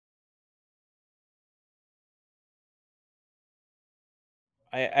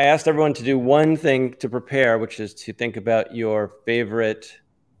I asked everyone to do one thing to prepare, which is to think about your favorite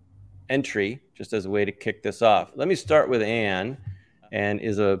entry, just as a way to kick this off. Let me start with Anne. Anne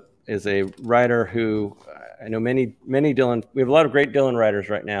is a writer who I know many Dylan. We have a lot of great Dylan writers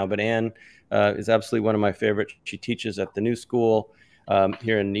right now, but Anne is absolutely one of my favorites. She teaches at the New School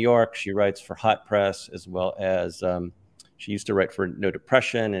here in New York. She writes for Hot Press, as well as she used to write for No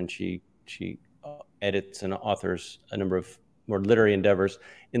Depression, and she edits and authors a number of more literary endeavors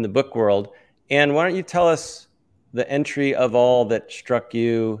in the book world. Anne, why don't you tell us the entry of all that struck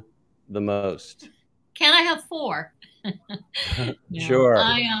you the most? Can I have four? Sure.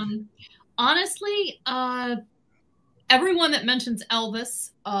 Honestly, everyone that mentions Elvis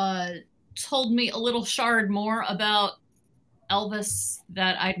told me a little shard more about Elvis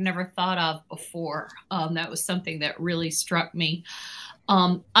that I'd never thought of before. That was something that really struck me.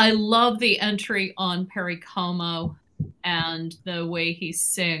 I love the entry on Perry Como and the way he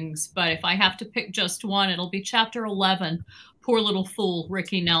sings, but if I have to pick just one, it'll be chapter 11, Poor Little Fool,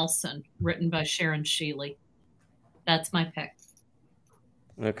 Ricky Nelson, written by Sharon Shealy. That's my pick.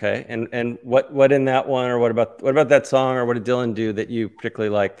 Okay, and what in that one, or what about that song, or what did Dylan do that you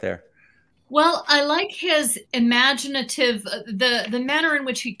particularly liked there? Well, I like his imaginative, the manner in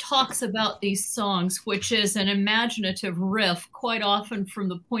which he talks about these songs, which is an imaginative riff, quite often from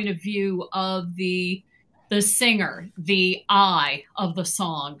the point of view of the singer, the I of the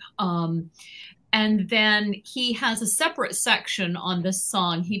song. And then he has a separate section on this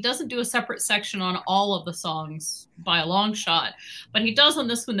song. He doesn't do a separate section on all of the songs by a long shot, but he does on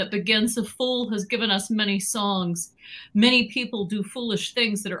this one that begins, "A fool has given us many songs. Many people do foolish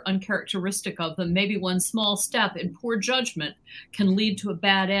things that are uncharacteristic of them. Maybe one small step in poor judgment can lead to a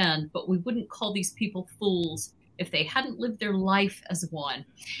bad end, but we wouldn't call these people fools if they hadn't lived their life as one."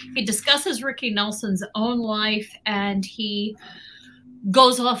 He discusses Ricky Nelson's own life, and he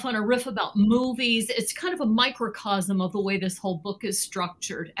goes off on a riff about movies. It's kind of a microcosm of the way this whole book is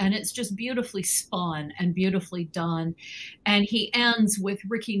structured, and it's just beautifully spun and beautifully done. And he ends with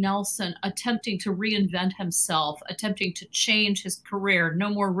Ricky Nelson attempting to reinvent himself, attempting to change his career. No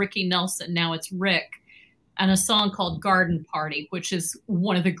more Ricky Nelson, now it's Rick. And a song called Garden Party, which is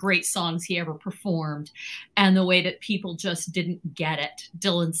one of the great songs he ever performed. And the way that people just didn't get it.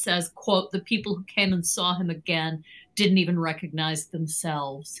 Dylan says, quote, "The people who came and saw him again didn't even recognize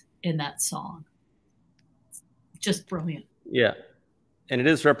themselves in that song." Just brilliant. Yeah. And it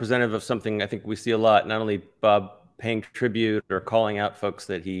is representative of something I think we see a lot, not only Bob paying tribute or calling out folks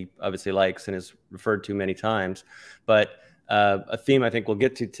that he obviously likes and has referred to many times, but a theme I think we'll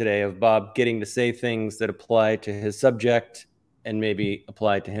get to today of Bob getting to say things that apply to his subject and maybe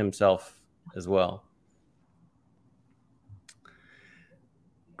apply to himself as well.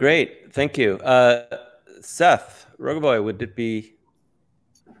 Great. Thank you. Seth Rogovoy, would it be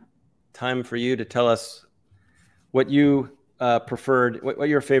time for you to tell us what you preferred, what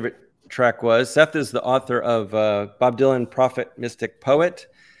your favorite track was? Seth is the author of Bob Dylan, Prophet, Mystic, Poet,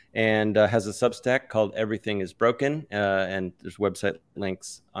 and has a Substack called Everything is Broken. And there's website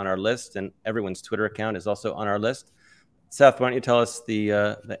links on our list, and everyone's Twitter account is also on our list. Seth, why don't you tell us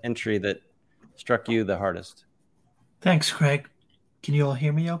the entry that struck you the hardest? Thanks, Craig. Can you all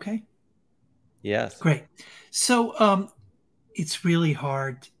hear me okay? Yes. Great. So it's really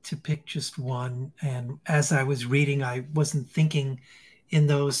hard to pick just one. And as I was reading, I wasn't thinking in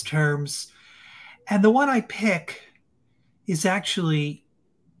those terms. And the one I pick is actually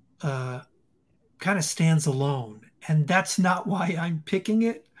kind of stands alone. And that's not why I'm picking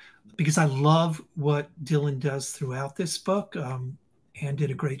it, because I love what Dylan does throughout this book, and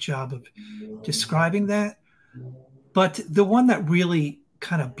did a great job of describing that. But the one that really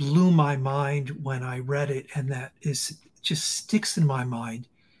kind of blew my mind when I read it, and that is just sticks in my mind,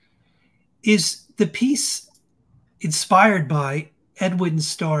 is the piece inspired by Edwin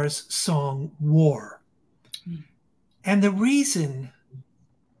Starr's song War. And the reason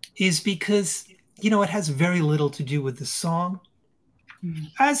is because, you know, it has very little to do with the song,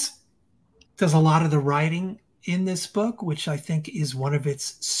 as does a lot of the writing in this book, which I think is one of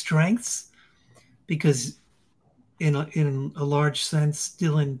its strengths, because in a large sense,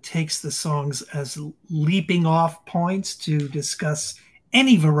 Dylan takes the songs as leaping off points to discuss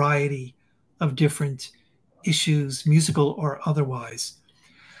any variety of different issues, musical or otherwise.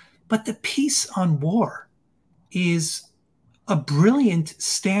 But the piece on war is a brilliant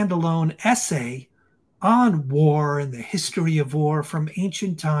standalone essay on war and the history of war from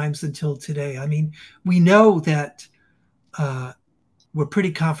ancient times until today. I mean, we know that we're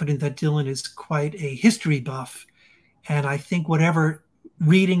pretty confident that Dylan is quite a history buff. And I think whatever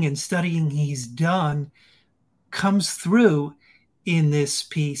reading and studying he's done comes through in this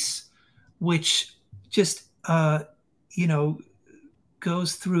piece, which just, you know,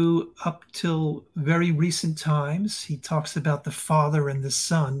 goes through up till very recent times. He talks about the father and the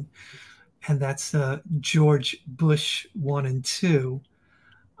son, and that's George Bush 1 and 2,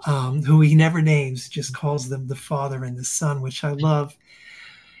 who he never names, just calls them the father and the son, which I love.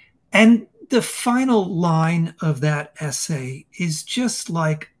 And the final line of that essay is just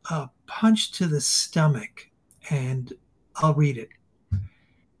like a punch to the stomach, and I'll read it.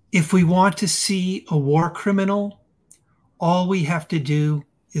 If we want to see a war criminal, all we have to do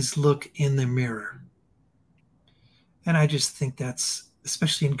is look in the mirror. And I just think that's,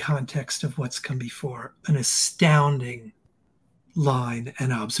 especially in context of what's come before, an astounding line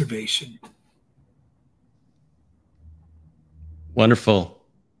and observation. Wonderful.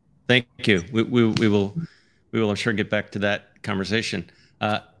 Thank you. We will, I'm sure, get back to that conversation.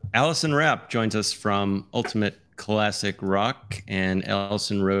 Allison Rapp joins us from Ultimate Classic Rock, and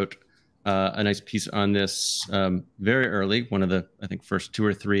Allison wrote a nice piece on this very early, one of the, I think, first 2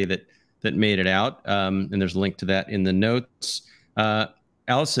 or 3 that made it out. And there's a link to that in the notes.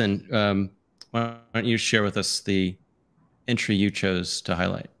 Allison, why don't you share with us the entry you chose to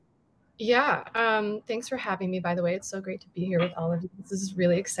highlight? Yeah, thanks for having me, by the way. It's so great to be here with all of you. This is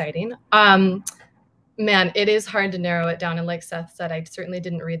really exciting. Man, it is hard to narrow it down. And like Seth said, I certainly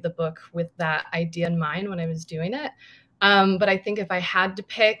didn't read the book with that idea in mind when I was doing it. But I think if I had to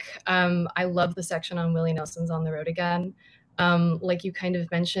pick, I love the section on Willie Nelson's On the Road Again. Like you kind of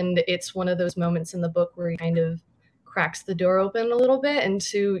mentioned, it's one of those moments in the book where he kind of cracks the door open a little bit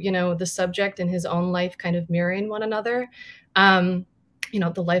into, you know, the subject and his own life kind of mirroring one another. You know,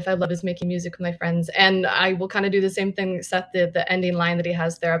 the life I love is making music with my friends. And I will kind of do the same thing Seth did. The ending line that he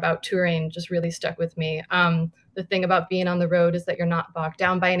has there about touring just really stuck with me. The thing about being on the road is that you're not bogged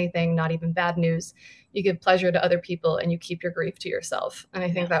down by anything, not even bad news. You give pleasure to other people and you keep your grief to yourself. And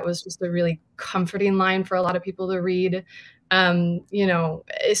I think that was just a really comforting line for a lot of people to read. You know,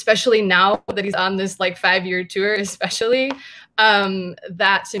 especially now that he's on this like 5-year tour, especially,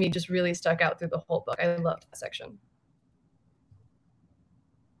 that to me just really stuck out through the whole book. I loved that section.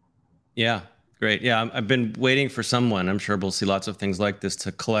 Yeah, great. Yeah, I've been waiting for someone, I'm sure we'll see lots of things like this,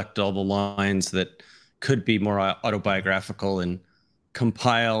 to collect all the lines that could be more autobiographical and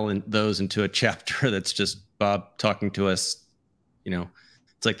compile those into a chapter that's just Bob talking to us. You know,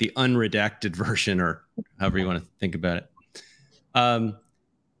 it's like the unredacted version, or however you want to think about it.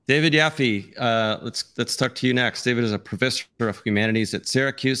 David Yaffe, let's talk to you next. David is a professor of humanities at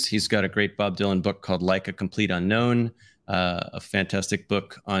Syracuse. He's got a great Bob Dylan book called Like a Complete Unknown, a fantastic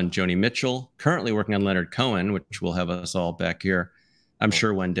book on Joni Mitchell, currently working on Leonard Cohen, which will have us all back here, I'm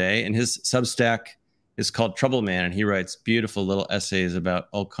sure, one day. And his Substack is called Trouble Man, and he writes beautiful little essays about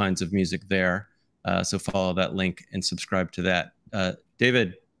all kinds of music there. So follow that link and subscribe to that.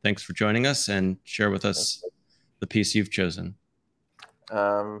 David, thanks for joining us, and share with us the piece you've chosen.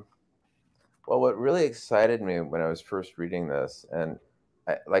 Well, what really excited me when I was first reading this, and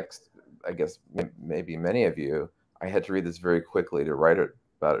I guess maybe many of you, I had to read this very quickly to write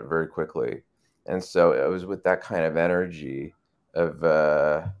about it very quickly. And so it was with that kind of energy of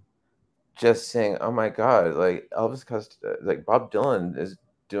just saying, oh my God, like Elvis Costello, like Bob Dylan is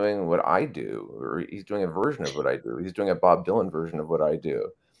doing what I do, or he's doing a version of what I do. He's doing a Bob Dylan version of what I do.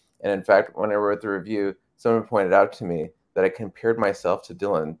 And in fact, when I wrote the review, someone pointed out to me that I compared myself to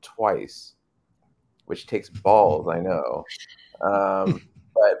Dylan twice, which takes balls, I know.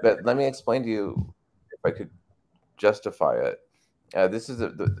 But let me explain to you, if I could justify it. This is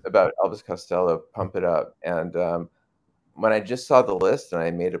about Elvis Costello, Pump It Up. And when I just saw the list and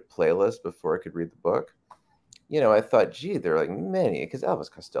I made a playlist before I could read the book, you know, I thought, gee, there are like many, because Elvis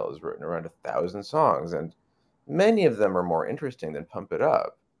Costello has written around 1,000 songs, and many of them are more interesting than Pump It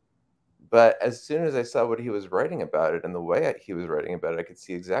Up. But as soon as I saw what he was writing about it and the way he was writing about it, I could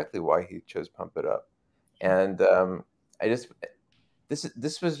see exactly why he chose Pump It Up. And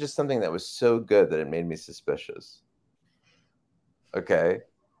this was just something that was so good that it made me suspicious. Okay,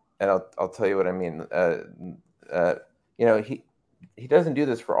 and I'll tell you what I mean. You know, he doesn't do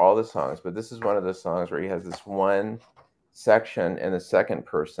this for all the songs, but this is one of the songs where he has this one section in the second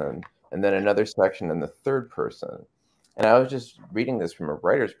person and then another section in the third person. And I was just reading this from a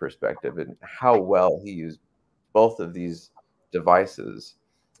writer's perspective and how well he used both of these devices.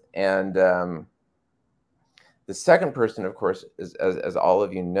 And the second person, of course, is, as all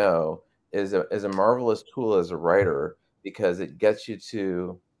of you know, is a marvelous tool as a writer, because it gets you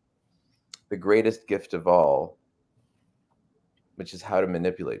to the greatest gift of all, which is how to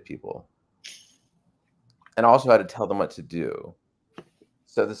manipulate people and also how to tell them what to do.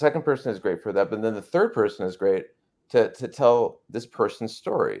 So the second person is great for that. But then the third person is great to tell this person's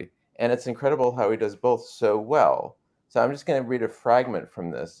story. And it's incredible how he does both so well. So I'm just going to read a fragment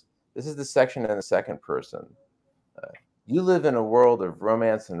from this. This is the section in the second person. You live in a world of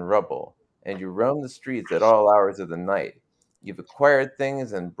romance and rubble, and you roam the streets at all hours of the night. You've acquired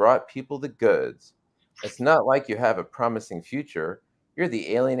things and brought people the goods. It's not like you have a promising future. You're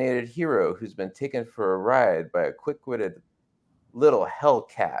the alienated hero who's been taken for a ride by a quick-witted little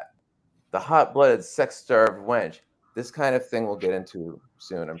hellcat, the hot-blooded, sex-starved wench. This kind of thing we'll get into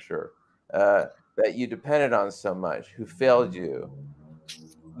soon, I'm sure. That you depended on so much, who failed you.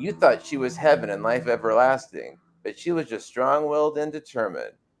 You thought she was heaven and life everlasting, but she was just strong-willed and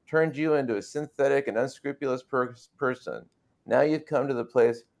determined, turned you into a synthetic and unscrupulous person. Now you've come to the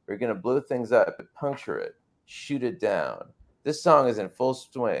place where you're going to blow things up, puncture it, shoot it down. This song is in full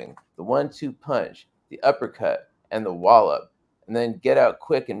swing, the 1-2 punch, the uppercut, and the wallop. And then get out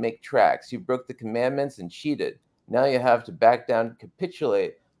quick and make tracks. You broke the commandments and cheated. Now you have to back down,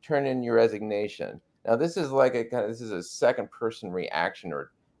 capitulate, turn in your resignation. Now this is like this is a second person reaction,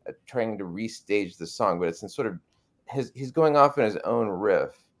 or trying to restage the song, but it's in sort of he's going off in his own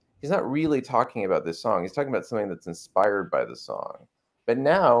riff. He's not really talking about this song. He's talking about something that's inspired by the song. But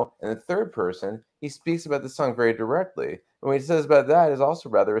now, in the third person, he speaks about the song very directly. And what he says about that is also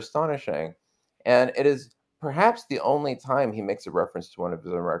rather astonishing. And it is perhaps the only time he makes a reference to one of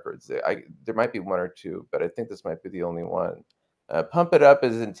his own records. There might be one or two, but I think this might be the only one. Pump It Up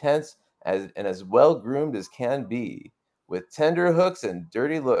is intense and as well-groomed as can be, with tender hooks and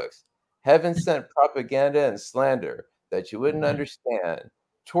dirty looks, heaven-sent propaganda and slander that you wouldn't understand.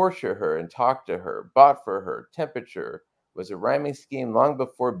 Torture her and talk to her, bought for her, temperature was a rhyming scheme long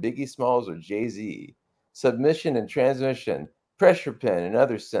before Biggie Smalls or Jay-Z. Submission and transmission, pressure pin and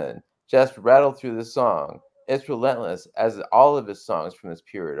other sin, just rattled through the song. It's relentless, as all of his songs from this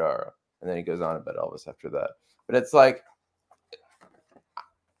period are. And then he goes on about Elvis after that. But it's like,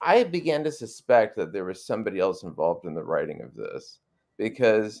 I began to suspect that there was somebody else involved in the writing of this,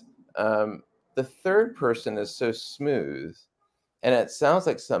 because the third person is so smooth, and it sounds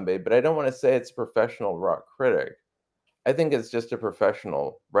like somebody, but I don't want to say it's a professional rock critic. I think it's just a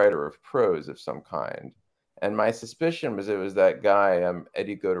professional writer of prose of some kind. And my suspicion was it was that guy,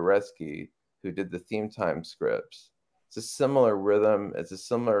 Eddie Godoreski, who did the theme time scripts. It's a similar rhythm. It's a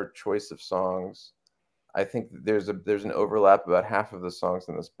similar choice of songs. I think there's an overlap. About half of the songs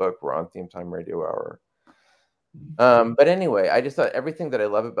in this book were on Theme Time Radio Hour. But anyway, I just thought everything that I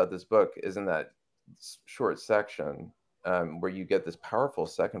love about this book is in that short section where you get this powerful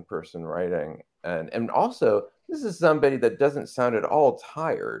second person writing. And also, this is somebody that doesn't sound at all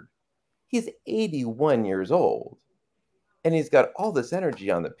tired. He's 81 years old, and he's got all this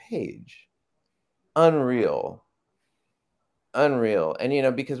energy on the page. Unreal. And, you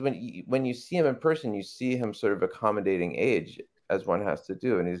know, because when you see him in person, you see him sort of accommodating age, as one has to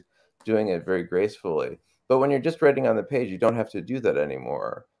do, and he's doing it very gracefully. But when you're just writing on the page, you don't have to do that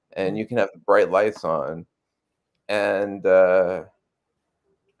anymore. And you can have bright lights on. And,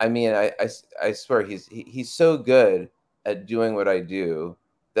 I mean, I swear he's so good at doing what I do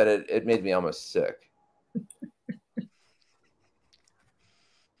that it made me almost sick.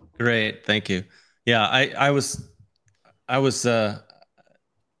 Great, thank you. Yeah, I was a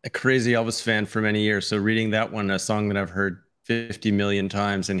crazy Elvis fan for many years. So reading that one, a song that I've heard 50 million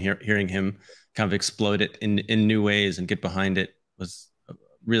times, and hearing him kind of explode it in new ways and get behind it was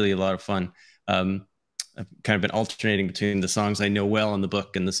really a lot of fun. I've kind of been alternating between the songs I know well in the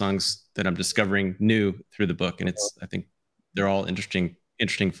book and the songs that I'm discovering new through the book, and I think they're all interesting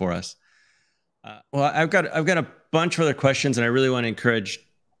for us. Well, I've got a bunch of other questions, and I really want to encourage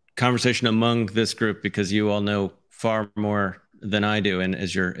conversation among this group because you all know far more than I do, and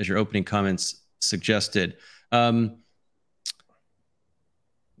as your opening comments suggested. One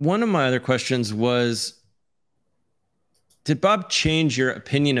of my other questions was, did Bob change your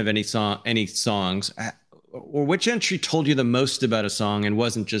opinion of any songs, or which entry told you the most about a song and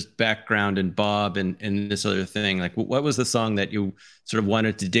wasn't just background and Bob and this other thing? Like, what was the song that you sort of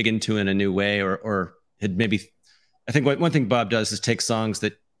wanted to dig into in a new way, or had maybe? I think one thing Bob does is take songs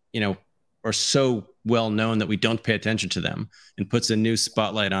that, you know, are so well known that we don't pay attention to them, and puts a new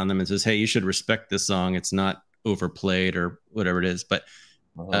spotlight on them and says, hey, you should respect this song. It's not overplayed or whatever it is. But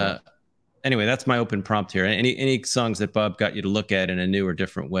anyway, that's my open prompt here. Any songs that Bob got you to look at in a new or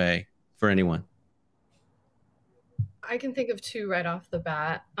different way for anyone? I can think of two right off the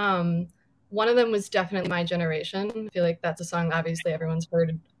bat. One of them was definitely My Generation. I feel like that's a song obviously everyone's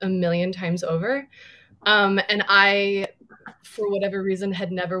heard a million times over. And I, for whatever reason,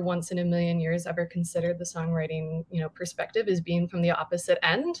 had never once in a million years ever considered the songwriting, perspective as being from the opposite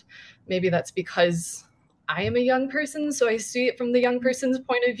end. Maybe that's because I am a young person, so I see it from the young person's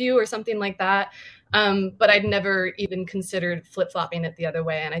point of view or something like that. But I'd never even considered flip-flopping it the other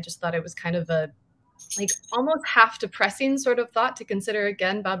way. And I just thought it was kind of a like almost half depressing sort of thought to consider.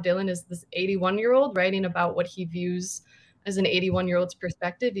 Again, Bob Dylan is this 81-year-old writing about what he views as an 81-year-old's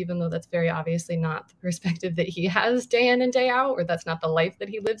perspective, even though that's very obviously not the perspective that he has day in and day out, or that's not the life that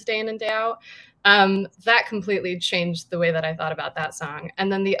he lives day in and day out. That completely changed the way that I thought about that song.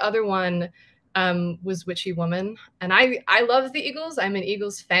 And then the other one was Witchy Woman. And I love the Eagles. I'm an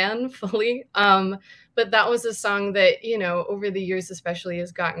Eagles fan fully. But that was a song that, you know, over the years especially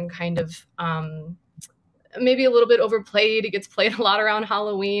has gotten kind of maybe a little bit overplayed. It gets played a lot around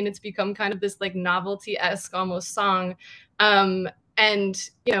Halloween. It's become kind of this like novelty-esque almost song. And,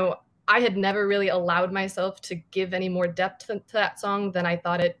 you know, I had never really allowed myself to give any more depth to that song than I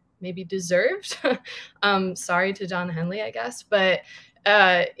thought it maybe deserved. Sorry to John Henley, I guess. But,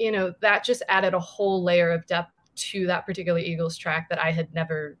 you know, that just added a whole layer of depth to that particular Eagles track that I had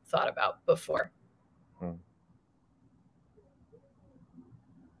never thought about before.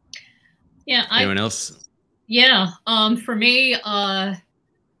 Yeah. Anyone else? Yeah. For me,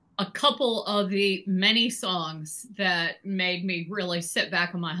 a couple of the many songs that made me really sit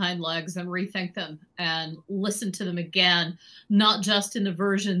back on my hind legs and rethink them and listen to them again, not just in the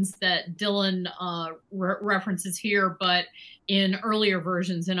versions that Dylan references here, but in earlier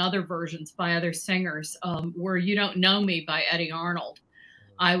versions and other versions by other singers, were You Don't Know Me by Eddie Arnold.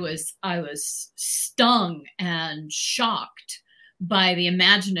 I was stung and shocked by the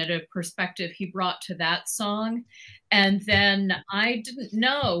imaginative perspective he brought to that song. And then I didn't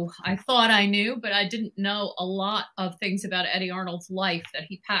know, I thought I knew, but I didn't know a lot of things about Eddie Arnold's life that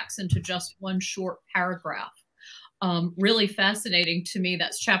he packs into just one short paragraph. Really fascinating to me.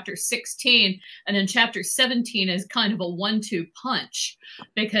 That's chapter 16. And then chapter 17 is kind of a 1-2 punch,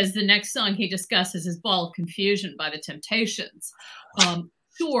 because the next song he discusses is Ball of Confusion by the Temptations.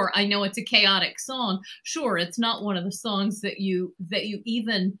 Sure, I know it's a chaotic song. Sure, it's not one of the songs that you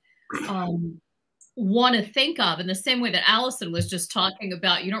even want to think of in the same way that Allison was just talking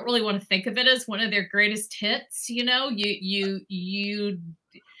about. You don't really want to think of it as one of their greatest hits. You know,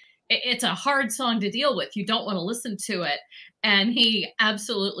 it's a hard song to deal with. You don't want to listen to it. And he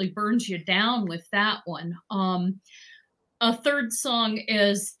absolutely burns you down with that one. A third song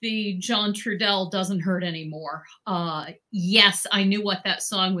is the John Trudell Doesn't Hurt Anymore. Yes, I knew what that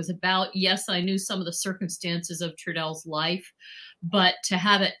song was about. Yes, I knew some of the circumstances of Trudell's life, but to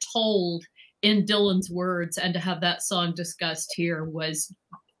have it told in Dylan's words and to have that song discussed here was,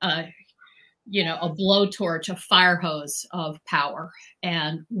 you know, a blowtorch, a fire hose of power,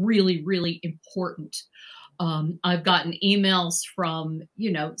 and really, really important. I've gotten emails from,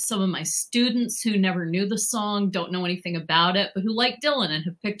 you know, some of my students who never knew the song, don't know anything about it, but who like Dylan and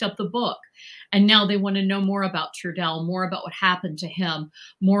have picked up the book. And now they want to know more about Trudell, more about what happened to him,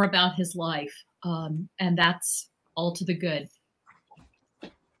 more about his life. And that's all to the good.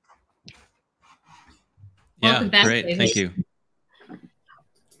 Yeah, Welcome back, great. David. Thank you.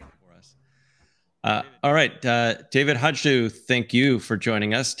 All right, David Hajdu, thank you for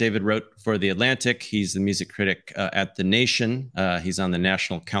joining us. David wrote for The Atlantic. He's the music critic at The Nation. He's on the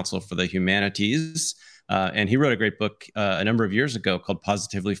National Council for the Humanities. And he wrote a great book a number of years ago called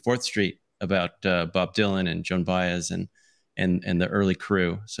Positively 4th Street about Bob Dylan and Joan Baez and the early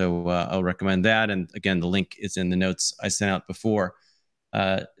crew. So I'll recommend that. And again, the link is in the notes I sent out before.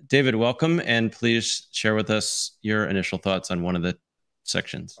 David, welcome. And please share with us your initial thoughts on one of the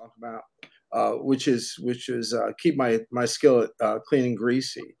sections. Talk about. Which is keep my skillet clean and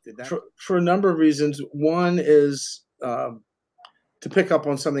greasy. For a number of reasons. One is to pick up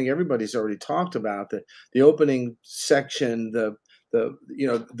on something everybody's already talked about, the opening section, the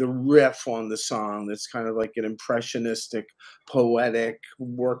riff on the song that's kind of like an impressionistic, poetic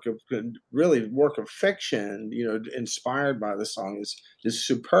work of fiction, you know, inspired by the song is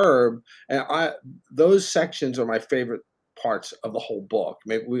superb. And those sections are my favorite parts of the whole book.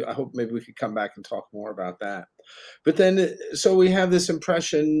 I hope maybe we could come back and talk more about that. But then, so we have this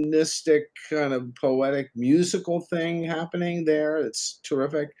impressionistic kind of poetic musical thing happening there. It's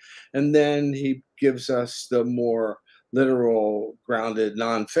terrific. And then he gives us the more literal, grounded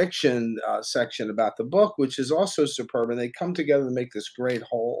nonfiction section about the book, which is also superb. And they come together to make this great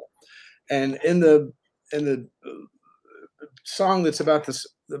whole. And in the song that's about this,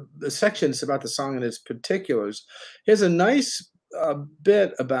 the section is about the song and its particulars. Here's a nice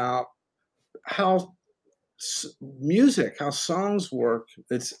bit about how how songs work.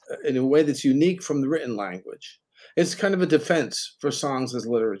 It's in a way that's unique from the written language. It's kind of a defense for songs as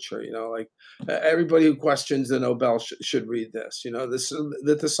literature. You know, like everybody who questions the Nobel should read this. You know,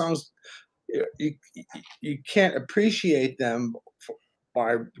 that the songs, you, you can't appreciate them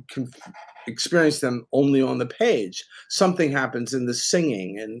by experience them only on the page. Something happens in the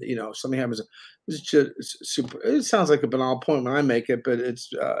singing, and something happens. It's just super. It sounds like a banal point when I make it, but it's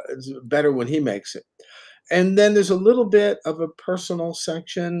better when he makes it. And then there's a little bit of a personal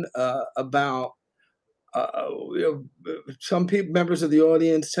section about some people, members of the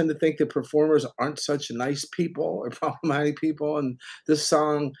audience, tend to think that performers aren't such nice people or problematic people, and this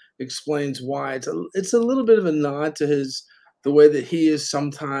song explains why. It's a little bit of a nod to the way that he is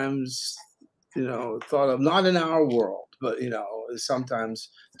sometimes, thought of, not in our world, but is sometimes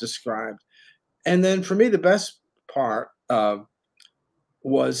described. And then for me, the best part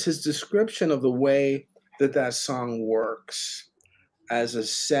was his description of the way that song works as a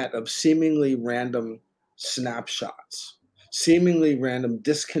set of seemingly random snapshots, seemingly random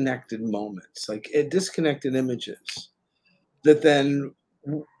disconnected moments, like disconnected images that then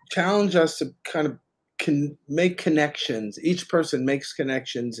challenge us to kind of make connections. Each person makes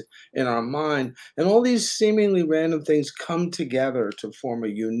connections in our mind, and all these seemingly random things come together to form a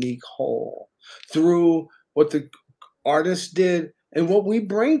unique whole through what the artist did and what we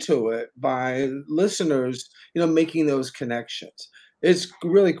bring to it by listeners, making those connections. It's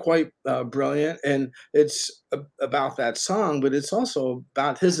really quite brilliant, and it's about that song, but it's also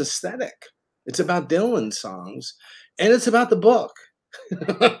about his aesthetic. It's about Dylan's songs, and it's about the book.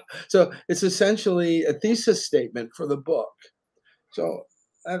 So it's essentially a thesis statement for the book. So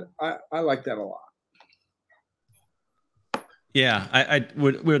I like that a lot. Yeah,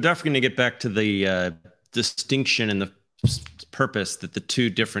 we're definitely going to get back to the distinction and the purpose that the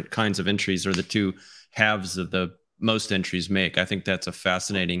two different kinds of entries, or the two halves of the most entries, make. I think that's a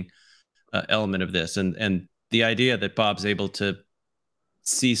fascinating element of this, and the idea that Bob's able to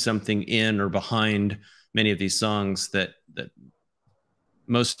see something in or behind many of these songs that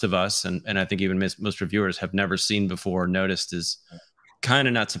most of us, and I think even most reviewers, have never seen before or noticed, is kind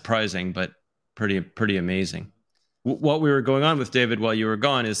of not surprising, but pretty amazing. What we were going on with, David, while you were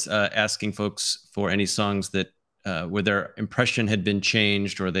gone, is asking folks for any songs that where their impression had been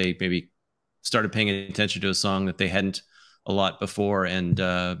changed, or they maybe started paying attention to a song that they hadn't a lot before. And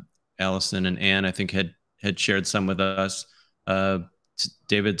Allison and Anne, I think, had shared some with us.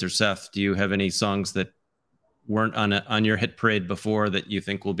 David or Seth, do you have any songs that weren't on your hit parade before that you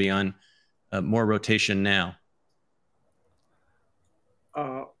think will be on more rotation now?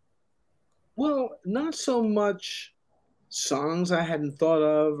 Well, not so much songs I hadn't thought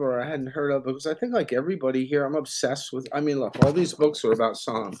of or I hadn't heard of, because I think, like everybody here, I'm obsessed with. I mean, look, all these books are about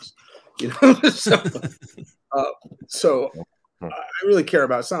songs, so I really care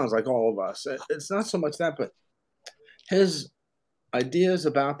about songs, like all of us. It's not so much that, but his ideas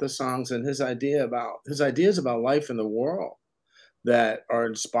about the songs and his ideas about life in the world that are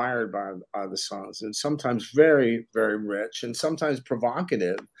inspired by the songs, and sometimes very, very rich, and sometimes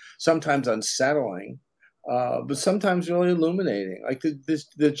provocative, sometimes unsettling, but sometimes really illuminating. Like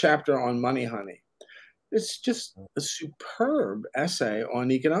the chapter on Money Honey. It's just a superb essay on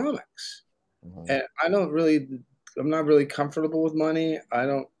economics. And I'm not really comfortable with money. I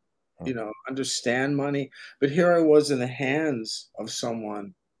don't, understand money. But here I was in the hands of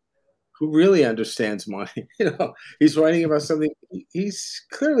someone who really understands money. He's writing about something he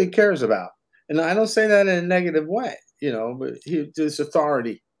clearly cares about. And I don't say that in a negative way, but there's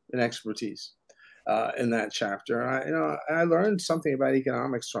authority and expertise in that chapter. I learned something about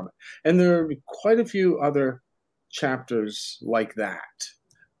economics from it. And there are quite a few other chapters like that.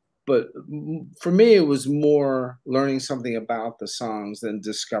 But for me, it was more learning something about the songs than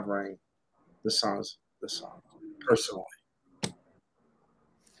discovering the songs personally.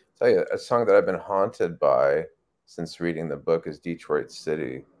 Tell you, a song that I've been haunted by since reading the book is Detroit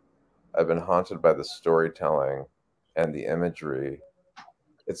City. I've been haunted by the storytelling and the imagery.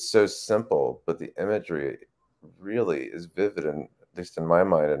 It's so simple, but the imagery really is vivid, and at least in my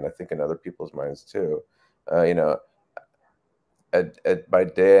mind, and I think in other people's minds too. By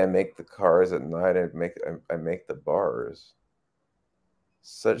day I make the cars, at night I make the bars.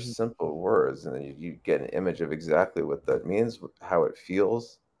 Such simple words, and then you get an image of exactly what that means, how it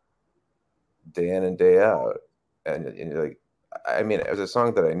feels, day in and day out. And you're like, I mean, it was a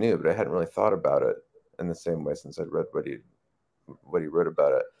song that I knew, but I hadn't really thought about it in the same way since I'd read what he wrote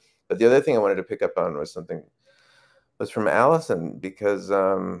about it. But the other thing I wanted to pick up on was from Allison, because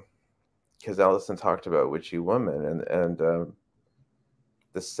Allison talked about Witchy Woman, and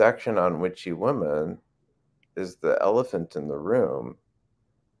the section on Witchy Woman is the elephant in the room.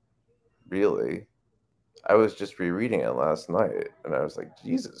 Really, I was just rereading it last night, and I was like,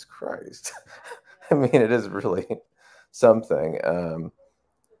 Jesus Christ. I mean, it is really something.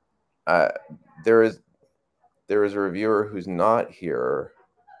 there is a reviewer who's not here,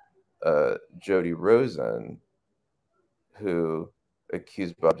 Jody Rosen, who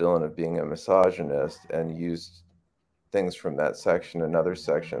accused Bob Dylan of being a misogynist and used things from that section and other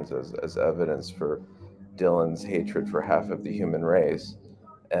sections as evidence for Dylan's hatred for half of the human race.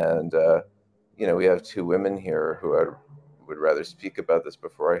 And, you know, we have two women here who would rather speak about this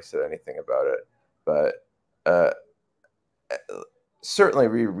before I said anything about it. But certainly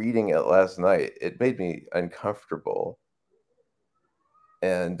rereading it last night, it made me uncomfortable.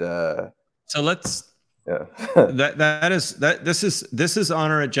 And so let's yeah. this is on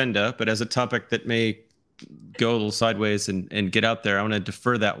our agenda, but as a topic that may go a little sideways and get out there, I want to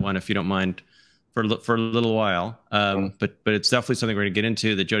defer that one, if you don't mind, for a little while. But it's definitely something we're going to get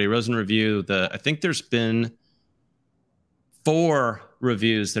into. The Jody Rosen review. I think there's been 4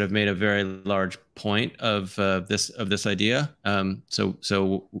 reviews that have made a very large point of this idea.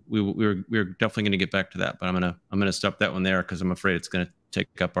 So we're definitely going to get back to that. But I'm gonna stop that one there because I'm afraid it's going to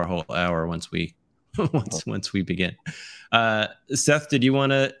take up our whole hour once we once we begin. Seth, did you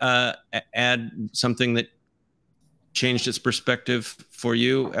want to add something that changed its perspective for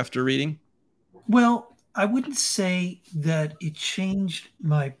you after reading? Well, I wouldn't say that it changed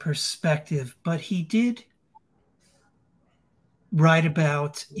my perspective, but he did write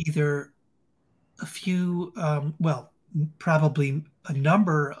about either a few, well, probably a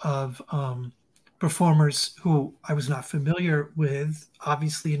number of performers who I was not familiar with,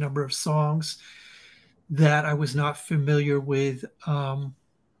 obviously a number of songs that I was not familiar with,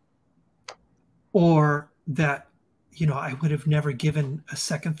 or that, you know, I would have never given a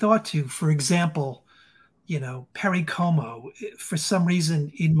second thought to. For example, you know, Perry Como, for some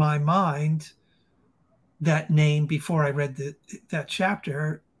reason in my mind, that name before I read that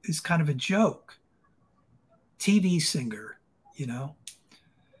chapter is kind of a joke. TV singer, you know.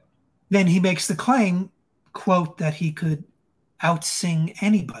 Then he makes the claim, quote, that he could outsing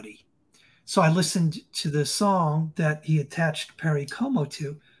anybody. So I listened to the song that he attached Perry Como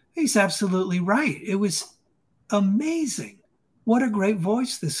to. He's absolutely right. It was amazing. What a great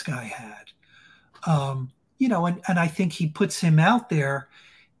voice this guy had. You know, and I think he puts him out there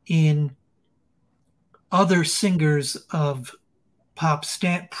in other singers of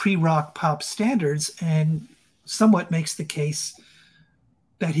pre-rock pop standards, and somewhat makes the case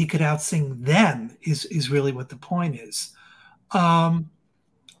that he could outsing them is really what the point is.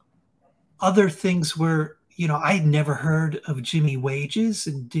 Other things were, you know, I had never heard of Jimmy Wages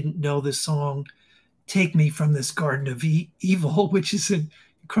and didn't know the song Take Me From This Garden of Evil, which is an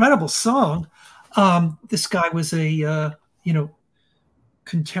incredible song. This guy was a, you know,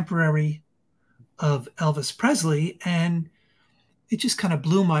 contemporary of Elvis Presley, and it just kind of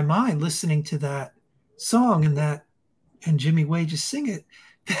blew my mind listening to that song and Jimmy Wages sing it,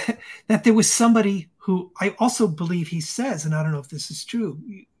 that there was somebody who I also believe he says, and I don't know if this is true,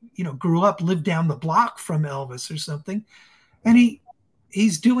 you know, grew up, lived down the block from Elvis or something, and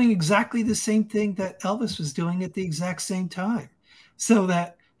he's doing exactly the same thing that Elvis was doing at the exact same time. So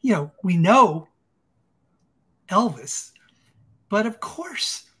that, you know, we know Elvis, but of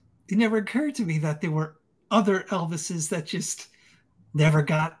course, it never occurred to me that there were other Elvises that just never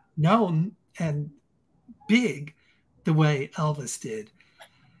got known and big the way Elvis did.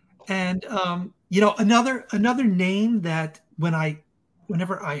 And, you know, another name that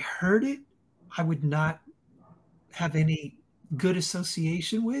whenever I heard it, I would not have any good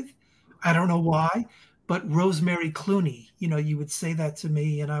association with. I don't know why, but Rosemary Clooney, you know, you would say that to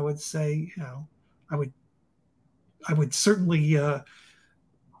me and I would say, you know, I would certainly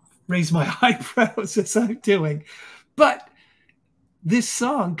raise my eyebrows as I'm doing. But this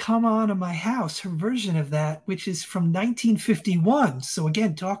song, Come On to My House, her version of that, which is from 1951. So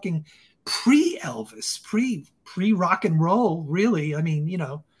again, talking pre-Elvis, pre-rock and roll, really. I mean, you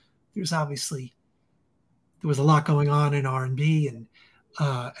know, there was a lot going on in R&B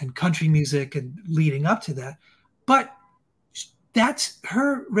and country music and leading up to that. But that's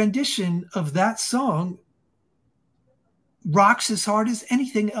her rendition of that song rocks as hard as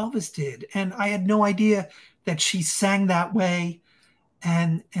anything Elvis did. And I had no idea that she sang that way.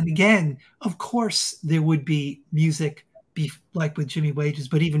 And again, of course, there would be music like with Jimmy Wages,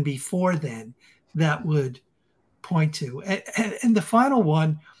 but even before then, that would point to. And the final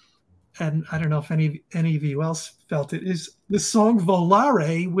one, and I don't know if any of you else felt it, is the song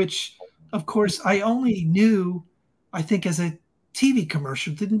Volare, which, of course, I only knew, I think, as a TV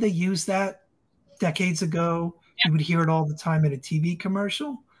commercial. Didn't they use that decades ago? You would hear it all the time in a TV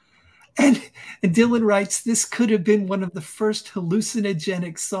commercial. And Dylan writes, this could have been one of the first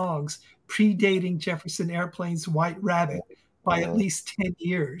hallucinogenic songs predating Jefferson Airplane's White Rabbit. by at least 10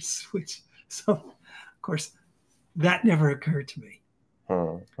 years, so of course that never occurred to me.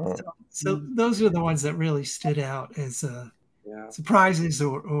 So those are the ones that really stood out as surprises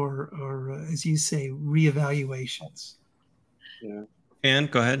or as you say, reevaluations. Yeah. Anne,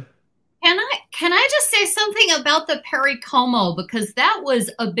 go ahead. Can I just say something about the Perry Como, because that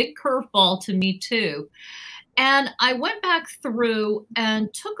was a big curveball to me too. And I went back through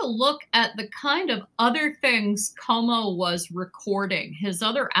and took a look at the kind of other things Como was recording, his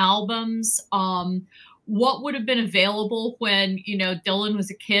other albums, what would have been available when, you know, Dylan was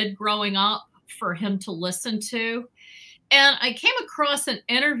a kid growing up for him to listen to. And I came across an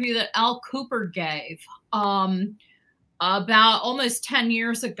interview that Al Cooper gave about almost 10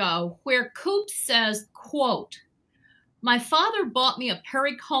 years ago, where Coop says, quote, "My father bought me a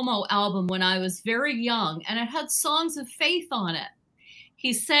Perry Como album when I was very young, and it had songs of faith on it.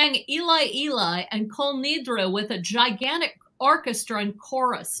 He sang Eli, Eli and Kol Nidre with a gigantic orchestra and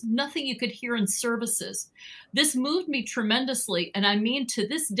chorus, nothing you could hear in services. This moved me tremendously, and I mean, to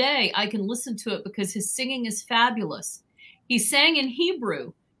this day, I can listen to it because his singing is fabulous. He sang in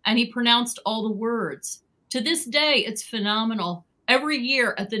Hebrew, and he pronounced all the words. To this day, it's phenomenal. Every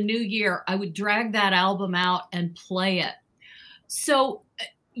year at the New Year, I would drag that album out and play it." So,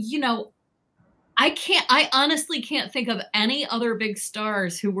 you know, I honestly can't think of any other big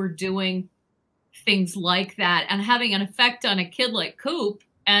stars who were doing things like that and having an effect on a kid like Coop,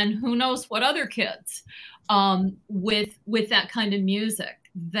 and who knows what other kids, with that kind of music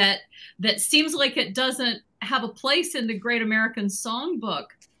that seems like it doesn't have a place in the Great American Songbook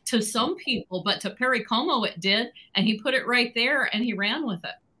to some people, but to Perry Como it did, and he put it right there and he ran with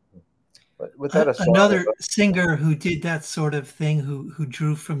it. But without another singer who did that sort of thing, who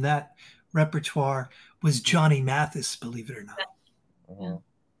drew from that repertoire, was Johnny Mathis, believe it or not.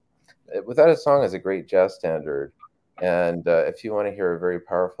 Without a Song is a great jazz standard, and if you want to hear a very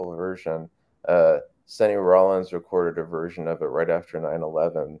powerful version, Sonny Rollins recorded a version of it right after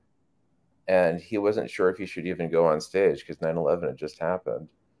 9/11, and he wasn't sure if he should even go on stage because 9/11 had just happened,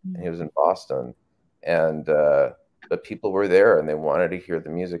 and he was in Boston, and but people were there and they wanted to hear the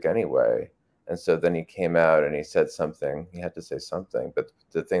music anyway. And so then he came out and he said something. He had to say something, but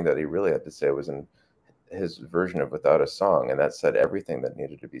the thing that he really had to say was in his version of Without a Song, and that said everything that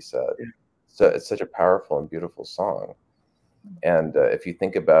needed to be said. So it's such a powerful and beautiful song. And if you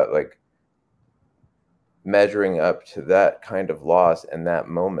think about like measuring up to that kind of loss in that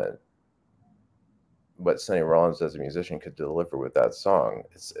moment, what Sonny Rollins as a musician could deliver with that song,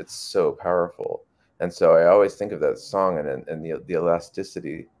 it's so powerful. And so I always think of that song and the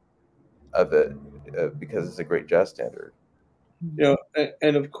elasticity of it because it's a great jazz standard. You know,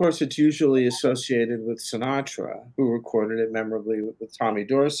 and of course it's usually associated with Sinatra, who recorded it memorably with Tommy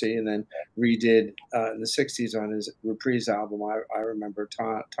Dorsey, and then redid in the '60s on his Reprise album. I remember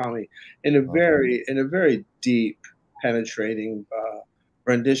Tommy in a very deep, penetrating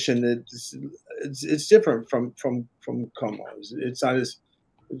rendition. It's different from Como. It's not as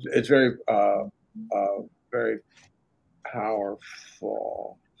it's very very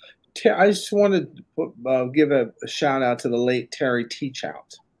powerful. I just wanted to give a shout out to the late Terry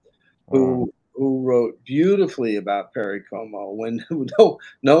Teachout, who wrote beautifully about Perry Como when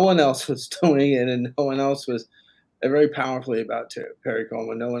no one else was doing it, and no one else was very powerfully about Perry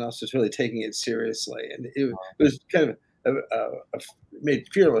Como. No one else was really taking it seriously, and it was kind of made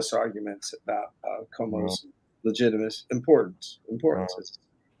fearless arguments about Como's legitimate importance.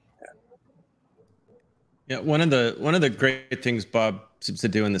 Yeah, one of the great things Bob seems to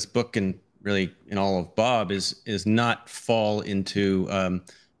do in this book, and really in all of Bob, is not fall into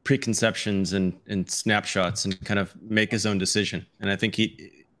preconceptions and snapshots and kind of make his own decision. And I think it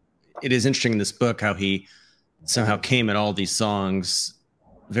is interesting in this book how he somehow came at all these songs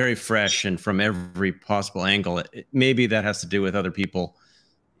very fresh and from every possible angle. Maybe that has to do with other people,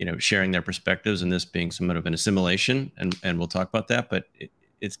 you know, sharing their perspectives, and this being somewhat of an assimilation, and we'll talk about that. But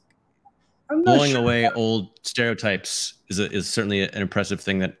it's blowing away old stereotypes is certainly an impressive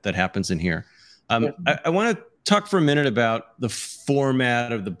thing that happens in here. I want to talk for a minute about the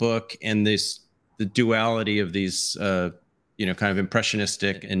format of the book and the duality of these, you know, kind of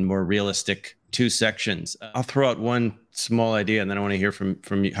impressionistic and more realistic two sections. I'll throw out one small idea, and then I want to hear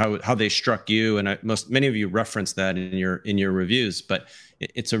from you how they struck you. And many of you reference that in your reviews, but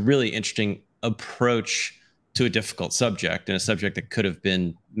it's a really interesting approach to a difficult subject, and a subject that could have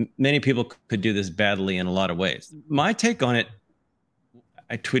been, many people could do this badly in a lot of ways. My take on it,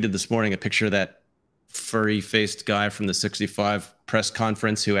 I tweeted this morning a picture of that furry-faced guy from the '65 press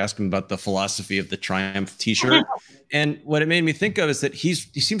conference who asked him about the philosophy of the Triumph t-shirt. And what it made me think of is that he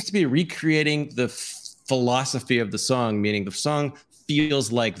seems to be recreating the philosophy of the song, meaning the song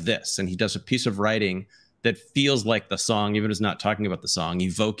feels like this, and he does a piece of writing that feels like the song, even if it's not talking about the song,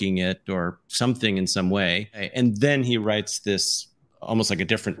 evoking it or something in some way. And then he writes this, almost like a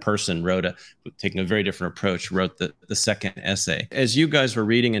different person taking a very different approach, wrote the second essay. As you guys were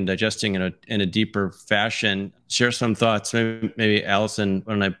reading and digesting in a deeper fashion, share some thoughts. Maybe Allison,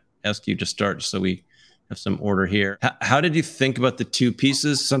 why don't I ask you to start so we have some order here. How did you think about the two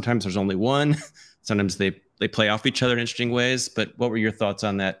pieces? Sometimes there's only one. Sometimes they play off each other in interesting ways. But what were your thoughts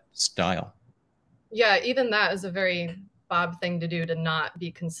on that style? Yeah, even that is a very Bob thing to do, to not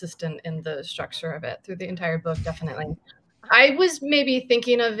be consistent in the structure of it through the entire book, definitely. I was maybe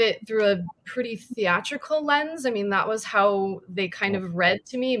thinking of it through a pretty theatrical lens. I mean, that was how they kind of read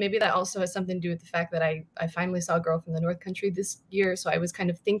to me. Maybe that also has something to do with the fact that I finally saw Girl from the North Country this year. So I was kind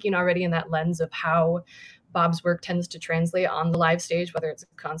of thinking already in that lens of how Bob's work tends to translate on the live stage, whether it's a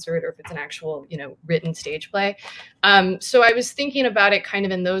concert or if it's an actual, written stage play. So I was thinking about it kind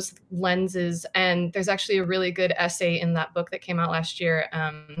of in those lenses. And there's actually a really good essay in that book that came out last year.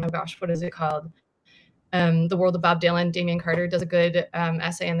 Oh gosh, what is it called? The World of Bob Dylan. Damien Carter does a good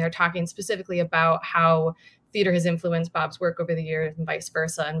essay, and they're talking specifically about how theater has influenced Bob's work over the years and vice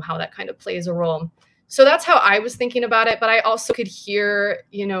versa, and how that kind of plays a role. So that's how I was thinking about it. But I also could hear,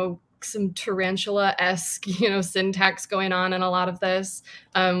 some tarantula-esque, syntax going on in a lot of this,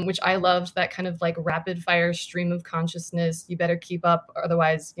 which I loved, that kind of like rapid fire stream of consciousness. You better keep up,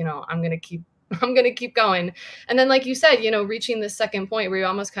 otherwise, I'm going to keep going. And then, like you said, reaching this second point where he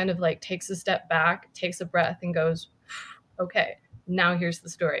almost kind of like takes a step back, takes a breath, and goes, okay, now here's the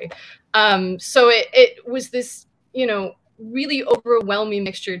story. So it was this, really overwhelming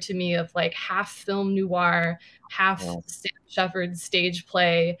mixture to me of like half film noir, half Sam Shepard stage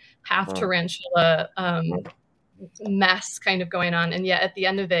play, half tarantula mess kind of going on. And yet at the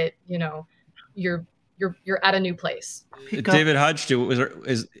end of it, you're at a new place. David Hodgson,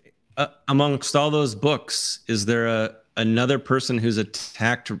 amongst all those books, is there another person who's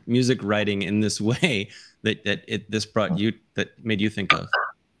attacked music writing in this way that made you think of?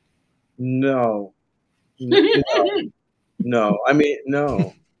 No. No. I mean,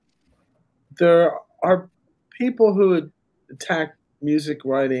 no. There are people who attack music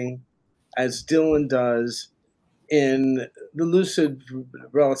writing as Dylan does in the lucid,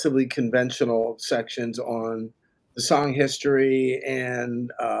 relatively conventional sections on the song history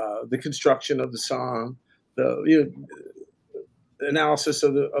and the construction of the song, the analysis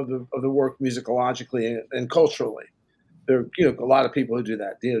of the work musicologically and culturally. There are a lot of people who do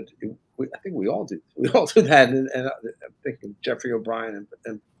that. I think we all do. We all do that, and I'm thinking Jeffrey O'Brien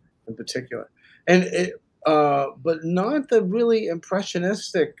in particular, but not the really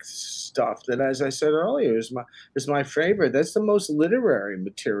impressionistic stuff that, as I said earlier, is my favorite. That's the most literary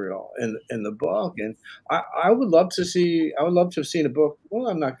material in the book, and I would love to have seen a book. Well,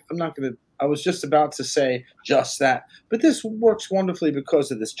 I'm not going to. I was just about to say just that, but this works wonderfully because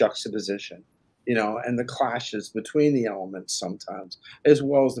of this juxtaposition, and the clashes between the elements sometimes, as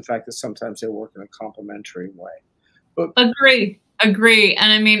well as the fact that sometimes they work in a complementary way. But Agree.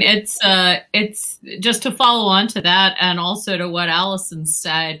 And I mean, it's just to follow on to that, and also to what Allison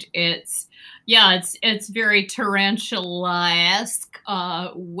said, it's very tarantula-esque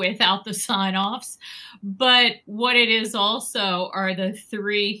without the sign-offs. But what it is also are the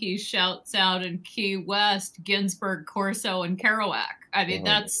three he shouts out in Key West: Ginsberg, Corso, and Kerouac. I mean,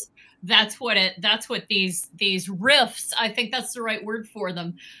 that's what these riffs, I think that's the right word for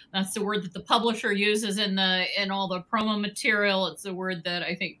them. That's the word that the publisher uses in all the promo material. It's the word that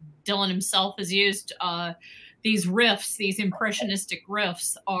I think Dylan himself has used. These riffs, these impressionistic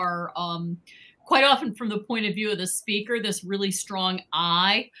riffs, are quite often from the point of view of the speaker, this really strong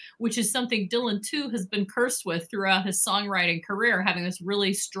I, which is something Dylan too has been cursed with throughout his songwriting career, having this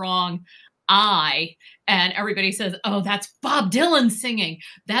really strong I, and everybody says, oh, that's Bob Dylan singing.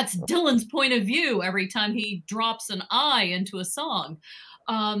 That's Dylan's point of view every time he drops an I into a song.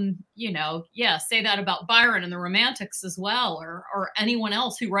 Say that about Byron and the Romantics as well, or anyone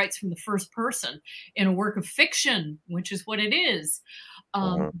else who writes from the first person in a work of fiction, which is what it is.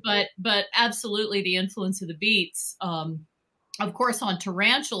 But absolutely the influence of the beats, of course, on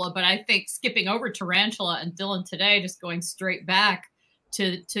Tarantula, but I think skipping over Tarantula and Dylan today, just going straight back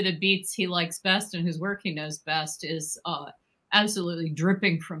to the beats he likes best and whose work he knows best, is absolutely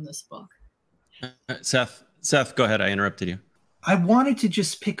dripping from this book. Seth, go ahead. I interrupted you. I wanted to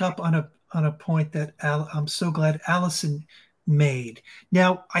just pick up on a point that I'm so glad Allison made.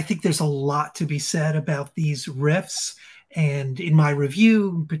 Now, I think there's a lot to be said about these riffs. And in my review,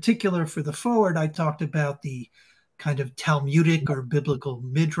 in particular for the foreword, I talked about the kind of Talmudic or biblical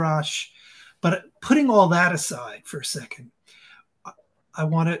midrash But putting all that aside for a second,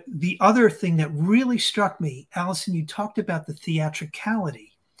 the other thing that really struck me, Allison, you talked about the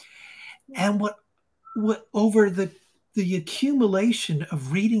theatricality, and what over the accumulation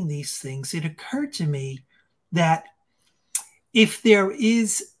of reading these things, it occurred to me that if there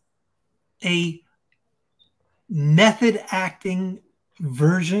is a method acting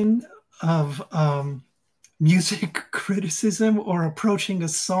version of music criticism or approaching a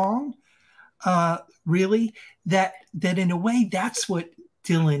song, really, that in a way that's what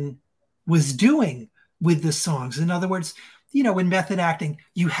Dylan was doing with the songs. In other words, you know, in method acting,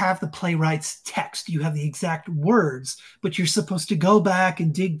 you have the playwright's text, you have the exact words, but you're supposed to go back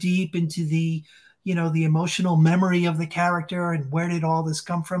and dig deep into the, you know, the emotional memory of the character and where did all this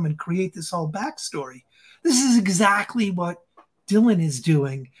come from and create this whole backstory. This is exactly what Dylan is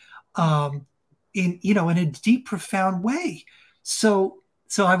doing, in, you know, in a deep, profound way. So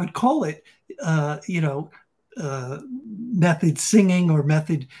I would call it, you know, method singing or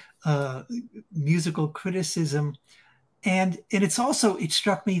method musical criticism. And it's also, it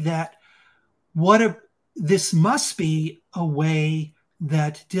struck me that this must be a way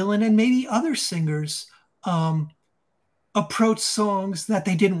that Dylan and maybe other singers approach songs that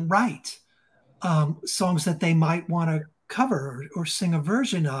they didn't write, songs that they might want to cover or sing a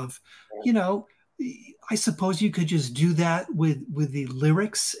version of. You know, I suppose you could just do that with the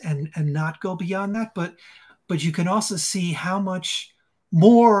lyrics and not go beyond that, but you can also see how much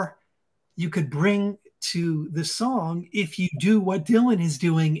more you could bring to the song if you do what Dylan is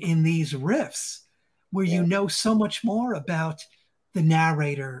doing in these riffs, where you know so much more about the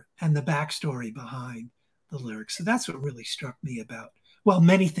narrator and the backstory behind the lyrics. So that's what really struck me about, well,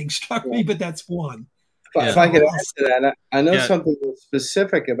 many things struck me, but that's one. If I could add to that, I know something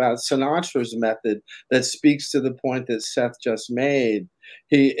specific about Sinatra's method that speaks to the point that Seth just made.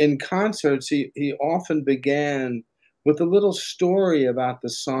 In concerts, he often began with a little story about the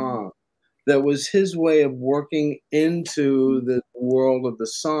song that was his way of working into the world of the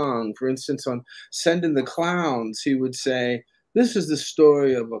song. For instance, on Send in the Clowns, he would say, this is the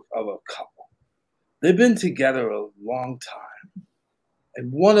story of a couple. They've been together a long time,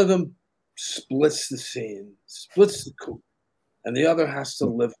 and one of them splits the scene, splits the coop, and the other has to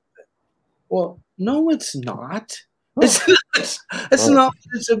live with it. Well, no, it's not. It's not what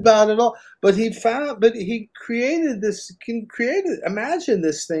it's about at all. But he created this, imagine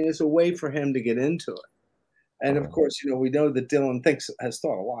this thing as a way for him to get into it. And of course, you know, we know that Dylan has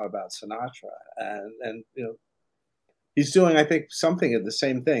thought a lot about Sinatra, and you know, he's doing, I think, something of the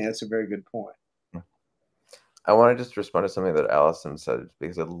same thing. That's a very good point. I want to just respond to something that Allison said,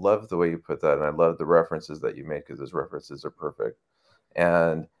 because I love the way you put that, and I love the references that you make, because those references are perfect.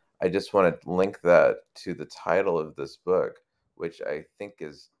 And I just want to link that to the title of this book, which I think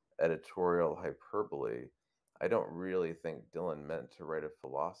is editorial hyperbole. I don't really think Dylan meant to write a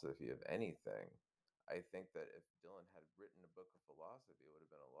philosophy of anything. I think that if Dylan had written a book of philosophy, it would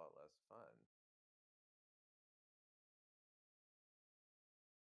have been a lot less fun.